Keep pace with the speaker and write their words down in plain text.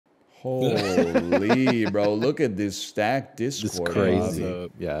Holy, bro. Look at this stacked Discord. This is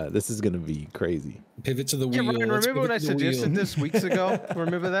crazy. Yeah, this is going to be crazy. Pivot to the wheel. Yeah, Ryan, remember when I suggested this weeks ago?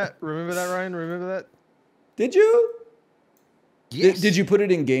 Remember that? Remember that, Ryan? Remember that? Did you? Yes. Did you put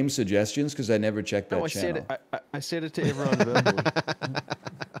it in game suggestions? Because I never checked that channel. I said it to everyone verbally.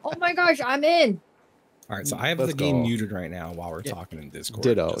 Oh my gosh, I'm in. All right, so I have the game muted right now while we're talking in Discord.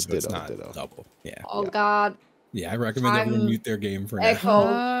 Ditto, so ditto, not ditto. Double. Yeah. Oh God. Yeah, I recommend everyone mute their game for Echo.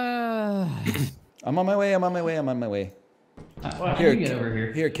 now. I'm on my way. I'm on my way. I'm on my way. Well, Here, get over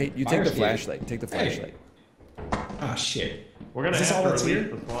here. Here, Kate. You take the flashlight. Take the flashlight. Ah, shit. We're gonna Is this have all to that's release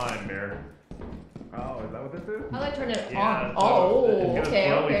here? the slime, Bear. Oh, is that what this is? How do I turn it Yeah, on? so Oh, it's gonna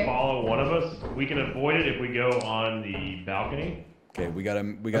slowly okay. follow one of us. We can avoid it if we go on the balcony. Okay, we gotta Or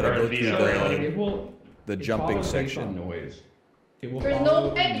go the, through railing. the jumping section. Noise. There's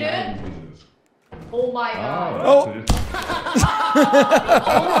no egg, dude. Oh my God. Oh!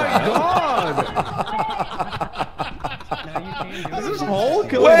 Oh my God! This is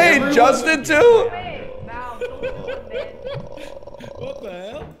Hulk. Wait, Justin too? What the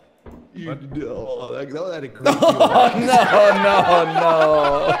hell? That had a creep Oh,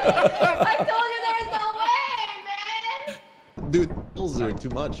 no. I told you there's no way, man. Dude, those are too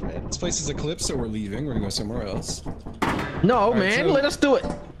much, man. This place is eclipsed, so we're leaving. We're gonna go somewhere else. No, right, man. so- Let us do it.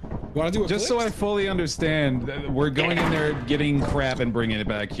 You wanna do Just so I eclipse? fully understand, we're going in there, getting crap, and bringing it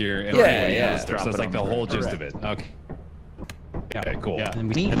back here. And Yeah. So it's like the whole gist of it. Okay. Okay, cool. Yeah.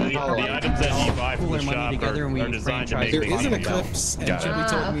 And the items that you buy from the Pool our money shop together and we are designed to make There things is an easy. eclipse, and Got it. Chiblee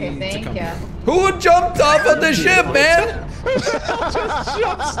told Okay, me to thank come. you. Who jumped off of the ship, man?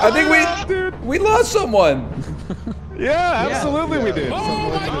 I think we lost someone. Yeah, absolutely we did. Oh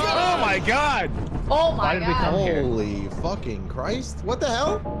my god! Oh my god! Oh my God. Holy fucking Christ. What the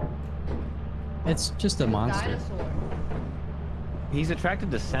hell? It's just a monster. Dinosaur. He's attracted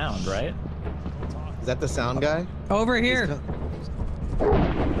to sound, right? Is that the sound guy? Over here.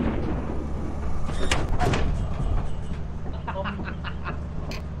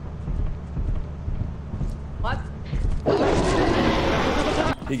 What?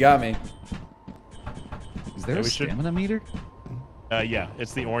 He got me. Is there a stamina meter? Yeah,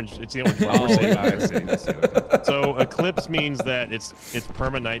 it's the orange. It's the orange. Oh, We're saving I see. I see. Okay. So eclipse means that it's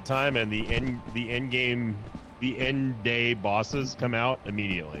perma nighttime, and the end day bosses come out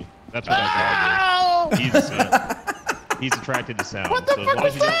immediately. That's what that dog is. He's attracted to sound. What the so as long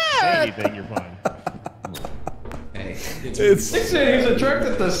as you don't say anything, you're fine. Hey, They said he's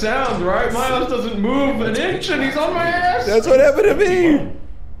attracted to sound, right? My ass doesn't move an inch and he's on my ass. That's what happened to me.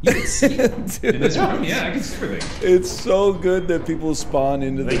 you can see it. In this room? Yeah, I can see everything. It's so good that people spawn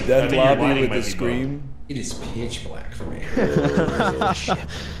into the I death think your lobby lighting with might the be scream. It is pitch black for me.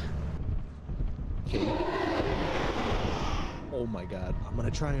 Oh my god. I'm gonna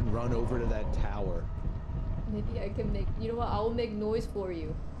try and run over to that tower. Maybe I can make. You know what? I will make noise for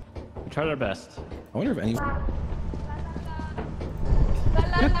you. We tried our best. I wonder if any. La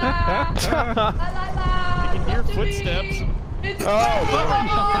la la. La la la. You can hear Love to footsteps. me. It's Oh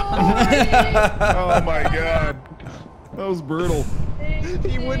my god. That was brutal.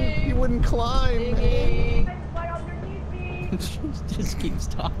 He wouldn't climb. Just keeps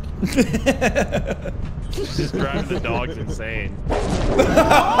talking. Just driving the dogs insane.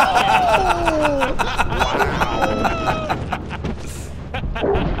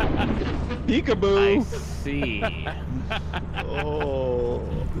 Peekaboo. I see. Oh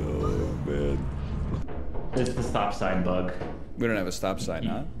man. It's the stop sign bug. We don't have a stop sign,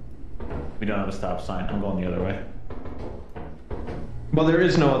 huh? We don't have a stop sign. I'm going the other way. Well, there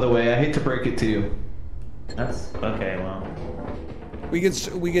is no other way. I hate to break it to you. That's okay. Well, We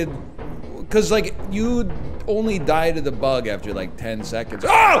could, cause like you only die to the bug after like 10 seconds.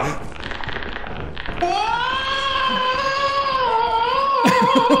 Oh!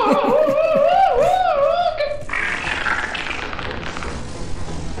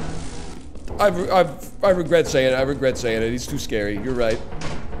 I regret saying it. I regret saying it. He's too scary. You're right.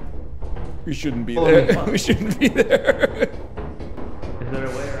 We shouldn't be there. We shouldn't be there. is there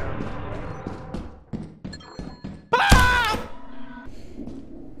a way around?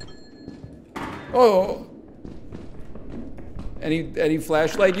 Oh. Any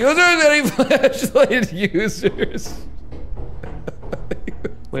flashlight users? Any flashlight users?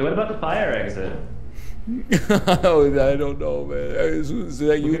 Wait, what about the fire exit? Oh, I don't know, man. Is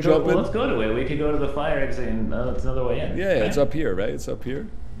that you jumping? Well, let's go to it. We could go to the fire exit and it's another way in. Yeah, right? it's up here, right? It's up here.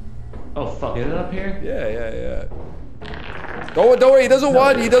 Oh fuck! Is it up here? Yeah. Don't worry. He doesn't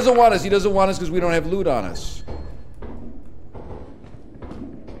want us. He doesn't want us because we don't have loot on us.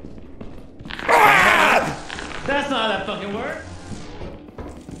 That's not how that fucking works.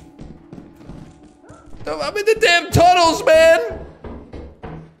 I'm in the damn tunnels, man!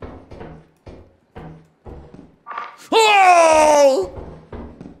 Oh!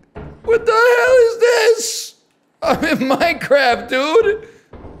 What the hell is this? I'm in Minecraft, dude!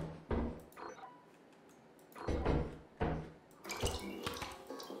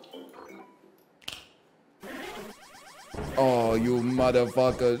 Oh, you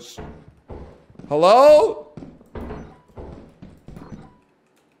motherfuckers. Hello?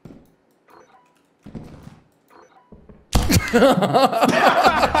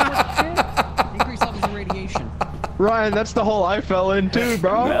 Increase levels of radiation. Ryan, that's the hole I fell in too,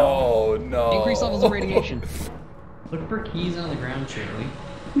 bro. Oh no. Increase levels of radiation. Look for keys on the ground, Chiblee.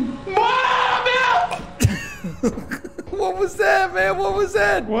 What was that, man? What was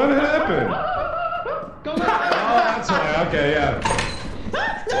that? What happened? Go Oh, that's why. Okay, yeah.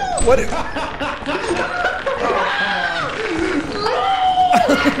 What?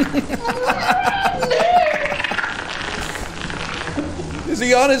 Is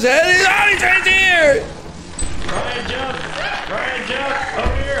he on his head? He's on his head here! Ryan, jump! Ryan, jump!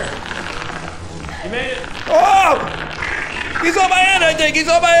 Over here! You made it! Oh! He's on my head, I think. He's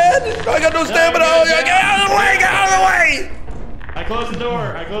on my head. I got no stamina. you're good, Get out of the way! Get out of the way! I closed the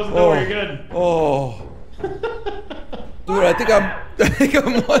door. I closed the door. You're good. Oh. Dude, I think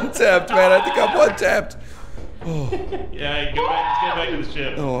I'm one tapped, man. I think I'm one tapped. Oh. Yeah, go back. Let's get back to the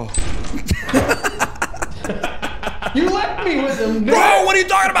ship. Oh. You left me with him, dude. Bro, what are you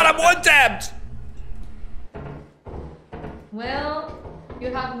talking about? I'm one tapped. Well,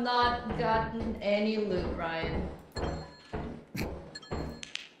 you have not gotten any loot, Ryan.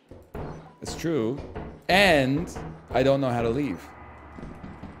 It's true. And I don't know how to leave.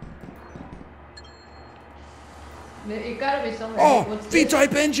 It gotta be somewhere. Oh, What's this?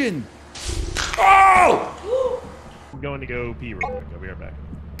 V-type engine. Oh! I'm going to go pee real quick. I'll be right back.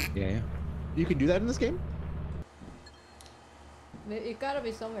 Yeah. You can do that in this game? It gotta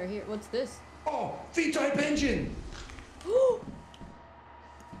be somewhere here. What's this? Oh, V-type engine.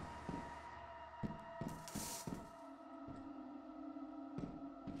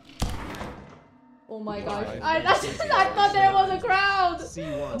 Oh my gosh. I thought there was a crowd.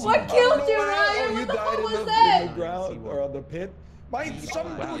 What killed you, Ryan? What the fuck was that? Ground or on the pit. Some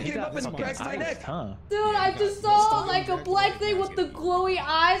dude came up and cracked my neck. Dude, I just saw like a black thing with the glowy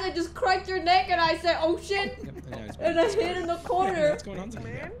eyes. I just cracked your neck and I said, oh shit. And I hid in the corner. What's going on,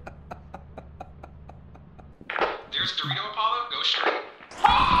 man? There's Dorito Apollo. Go straight.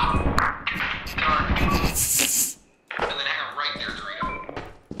 And then hang on right there, Dorito.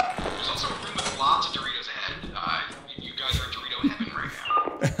 There's also a room with lots of Doritos ahead. You guys are in Dorito heaven right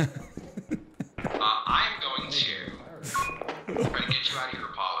now. I am going to try to get you out of here,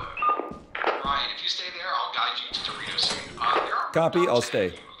 Apollo. Ryan, if you stay there, I'll guide you to Dorito soon. There are Copy, I'll stay.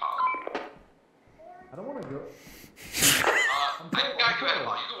 you, Apollo. I don't want to go. I can guide you ahead,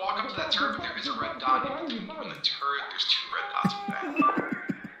 Apollo. You can walk up to that turret, but there is a red dot. You can move in the turret. There's 2 red dots in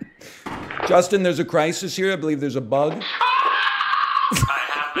that. Justin, there's a crisis here. I believe there's a bug. I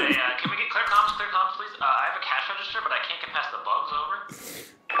have a, can we get clear comms, please? I have a cash register, but I can't get past the bugs, over.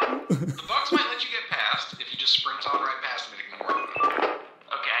 The bugs might let you get past if you just sprint on right past them and ignore them.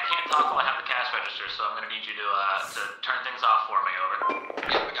 Okay, I can't talk while I have the cash register, so I'm gonna need you to turn things off for me, over.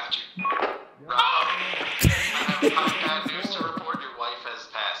 Yeah, I got you. I have bad news to report. Your wife has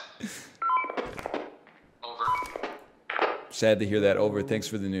passed. Over. Sad to hear that. Over. Thanks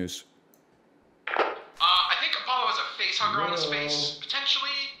for the news. I think Apollo has a face hugger on his face. Potentially,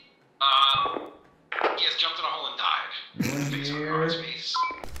 he has jumped in a hole and died. Face hugger on his face.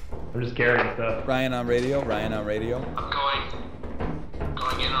 I'm just carrying stuff. Ryan on radio. Ryan on radio. I'm going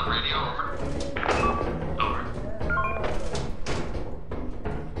in on radio, over.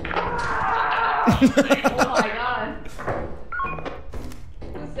 Oh my god.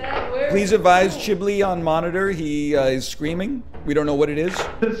 Who's that? Where? Please advise Chiblee on monitor. He is screaming. We don't know what it is.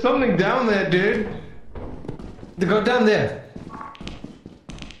 There's something down there, dude. To go down there.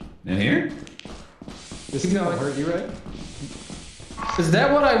 In here? This is gonna hurt you, right? Is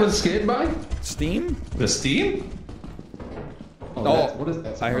that what I was scared by? Steam? The steam? Oh, what is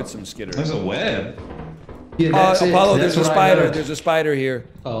that? I heard some skitter. There's a web. Yeah, that's it. Apollo, That's there's a what I spider. heard. There's a spider here.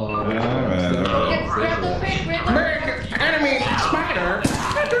 Oh. Alright. Grab the fish, grab the Enemy spider.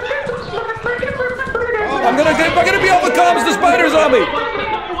 I'm gonna be off the comms. The spider's on me.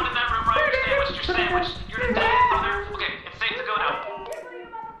 What in that room, Ryan? Your sandwich. You're dead, brother. Okay, it's safe to go now.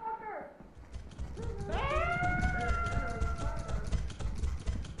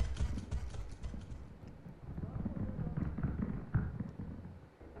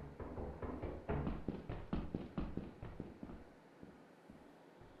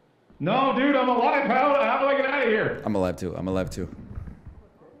 No, dude, I'm alive. How do I get out of here? I'm alive too. I'm alive too.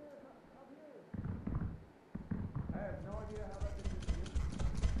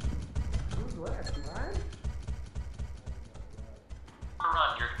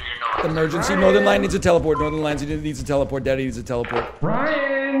 Emergency. Northern Line needs a teleport. Northern Line needs a teleport. Daddy needs a teleport.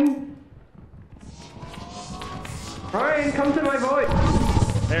 Ryan! Ryan, come to my voice.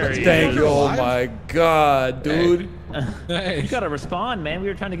 There he Thank is. you. Oh my god, dude. You gotta respond, man. We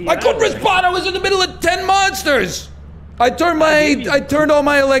were trying to get you I couldn't respond. I was in the middle of 10 monsters. I turned all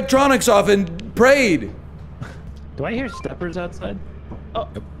my electronics off and prayed. Do I hear steppers outside? Oh.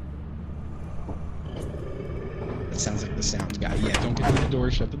 That sounds like the sound guy. Yeah, don't get through the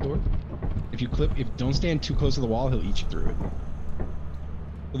door. Shut the door. If don't stand too close to the wall, he'll eat you through it.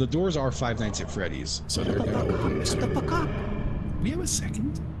 Well, the doors are Five Nights at Freddy's, so they're gonna open. Shut the fuck up. We have a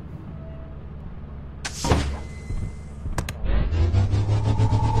second.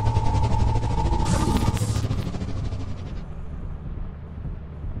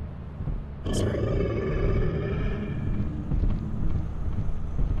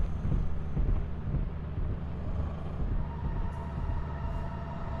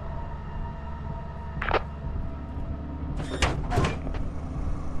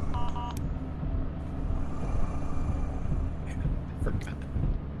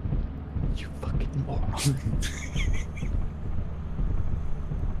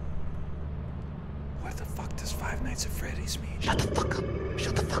 What the fuck does Five Nights at Freddy's mean? Shut the fuck up.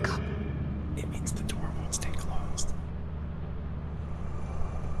 Shut the fuck up. It means the door won't stay closed.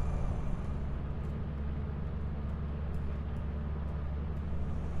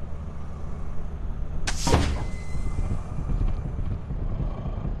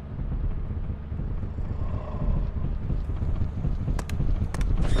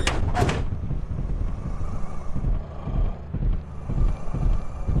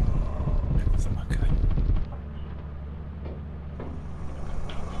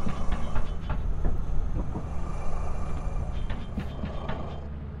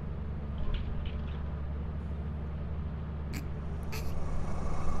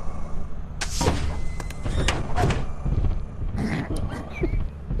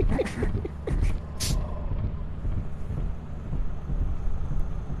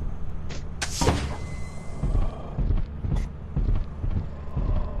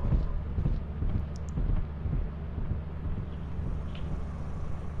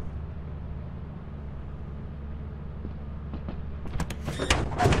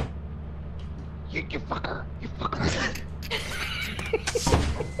 You fucker. You fucker.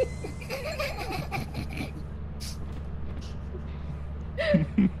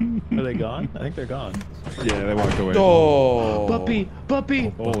 Are they gone? I think they're gone. Yeah, they walked away. Oh. Puppy! Puppy!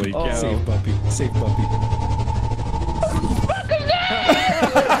 Holy cow. Save puppy. Save puppy. Oh my god.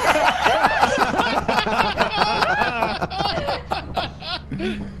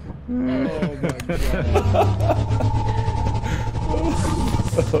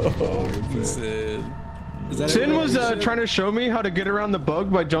 Sin was trying to show me how to get around the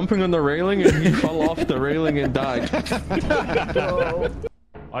bug by jumping on the railing, and he fell off the railing and died.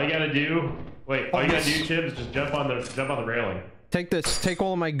 All you gotta do, Chib, is just jump on the railing. Take this. Take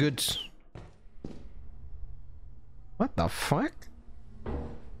all of my goods. What the fuck?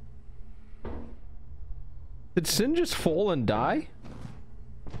 Did Sin just fall and die?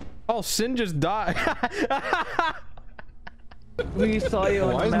 Oh, Sin just died. We saw you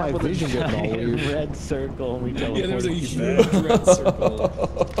on Why the is map my with vision a getting all giant weird? red circle and we teleported. Yeah, there was a you huge back. red circle.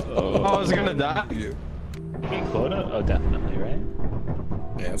 Oh, I was gonna die. Quota? Oh, definitely, right?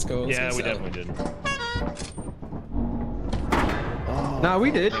 Yeah, let's go. Yeah, we definitely did. Nah,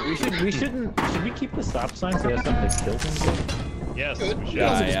 we did. Should we keep the stop sign so we have something to kill him? Yes, we should.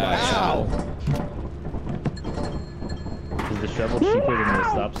 Yeah. Is the shovel cheaper than the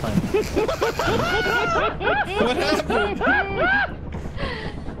stop sign? What happened?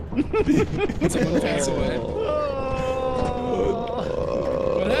 Someone pass away.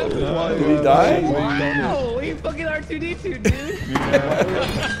 What happened? Did he die? Wow, we fucking R2D2, dude.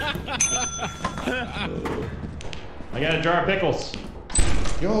 I got a jar of pickles.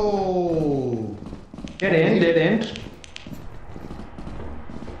 Yo! Get in, get in.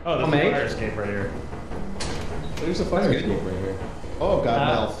 Oh, there's a fire escape right here. There's a fire escape right here. Oh, God,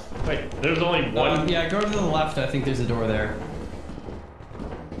 Mel. Wait, there's only one. Yeah, go to the left. I think there's a door there.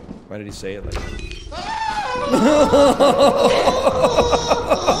 Why did he say it like that?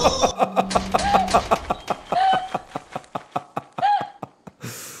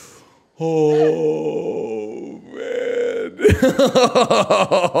 Oh, man.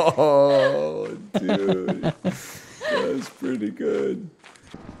 Oh, dude. That's pretty good.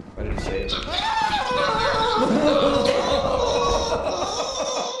 Why did he safe. It's okay. People down there.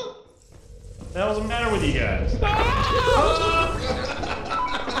 What the hell's the matter with you guys?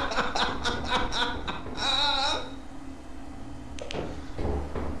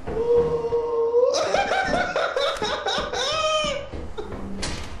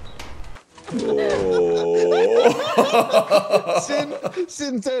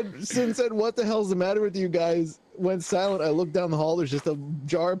 Sin said, what the hell's the matter with you guys? Went silent. I looked down the hall. There's just a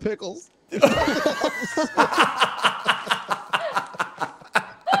jar of pickles.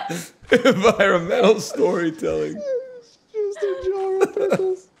 Environmental storytelling. Just a jar of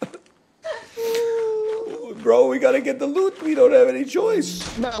pickles. Bro, we gotta get the loot. We don't have any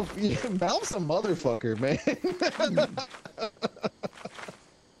choice. Malf's a motherfucker, man.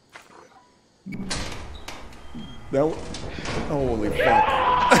 No. Holy fuck.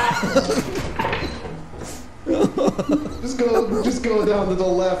 Just go down to the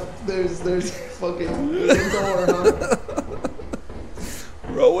left. There's fucking a door, huh?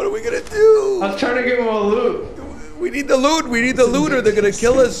 Bro, what are we gonna do? I was trying to give him a loot. We need the loot. We need the loot or they're gonna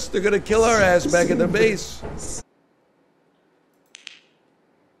kill us. They're gonna kill our ass back at the base.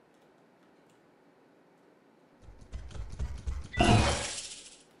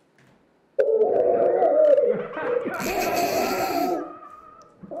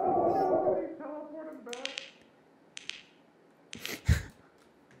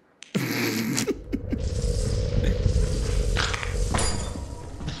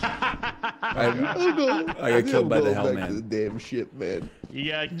 I got killed by the hell, man. The damn ship, man.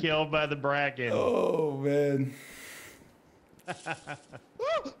 You got killed by the bracken. Oh, man.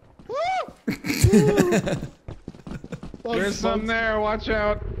 There's some there. Watch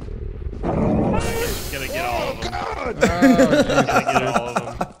out. It's gonna get all of them. God! It's gonna get all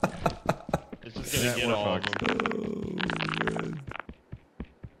of them. It's just gonna get all of them. Oh, man.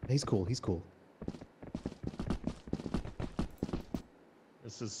 He's cool. He's cool.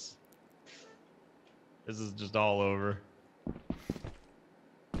 This is just all over.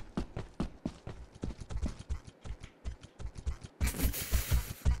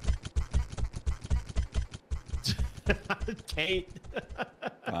 Kate.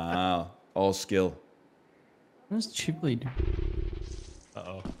 Wow. All skill. What does chiblee do?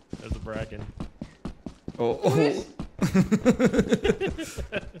 Uh-oh. There's a bracken. Oh.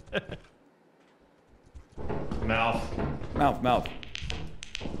 Mouth.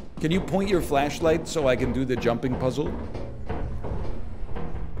 Can you point your flashlight so I can do the jumping puzzle?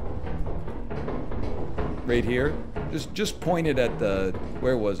 Right here? Just point it at the...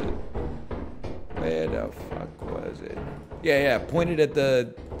 Where was it? Where the fuck was it? Yeah, point it at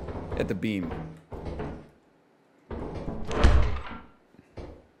the beam.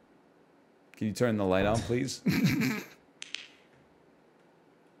 Can you turn the light on, please?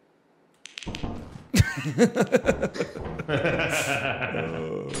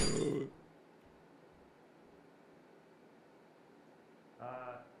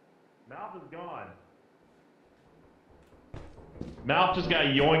 Mouth is gone. Mouth just got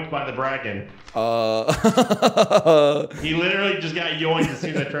yoinked by the bracken. He literally just got yoinked as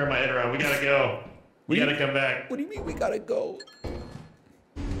soon as I turned my head around. We gotta go. We gotta come back. What do you mean we gotta go?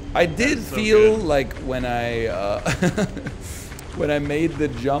 I did feel like when I when I made the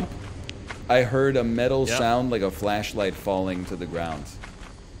jump, I heard a metal sound like a flashlight falling to the ground.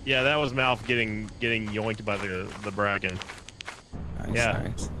 Yeah, that was Mouth getting yoinked by the bracken.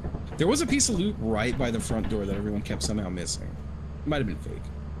 Nice. There was a piece of loot right by the front door that everyone kept somehow missing. It might have been fake.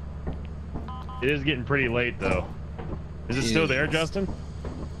 It is getting pretty late though. Is it still there, Justin?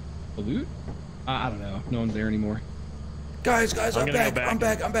 The loot? I don't know. No one's there anymore. Guys, I'm back. I'm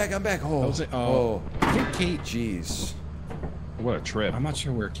back. Oh. I think Kate. Jeez. What a trip. I'm not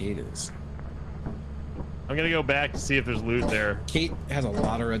sure where Kate is. I'm gonna go back to see if there's loot there. Kate has a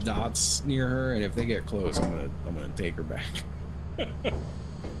lot of dots near her, and if they get close, I'm gonna take her back.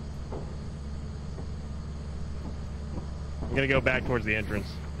 I'm gonna go back towards the entrance.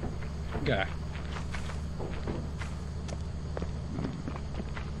 Okay.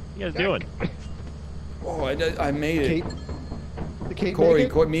 What you guys doing? Oh, I made it. Kate Corey,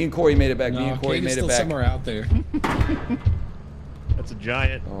 me and Corey made it back. No, Me and Corey Kate made is it still back. somewhere out there. That's a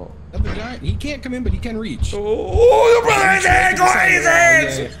giant. Oh. That's a giant. He can't come in, but he can reach. Oh, the brother's head! Corey's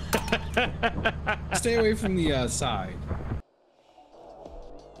head! Stay away from the side.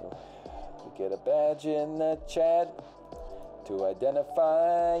 We get a badge in the chat to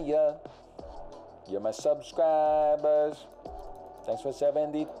identify ya. You're my subscribers. Thanks for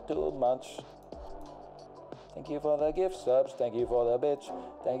 72 months. Thank you for the gift subs. Thank you for the bits.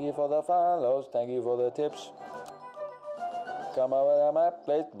 Thank you for the follows. Thank you for the tips. Come over to my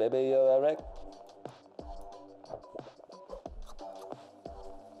place, baby, you're a wreck.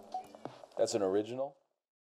 That's an original.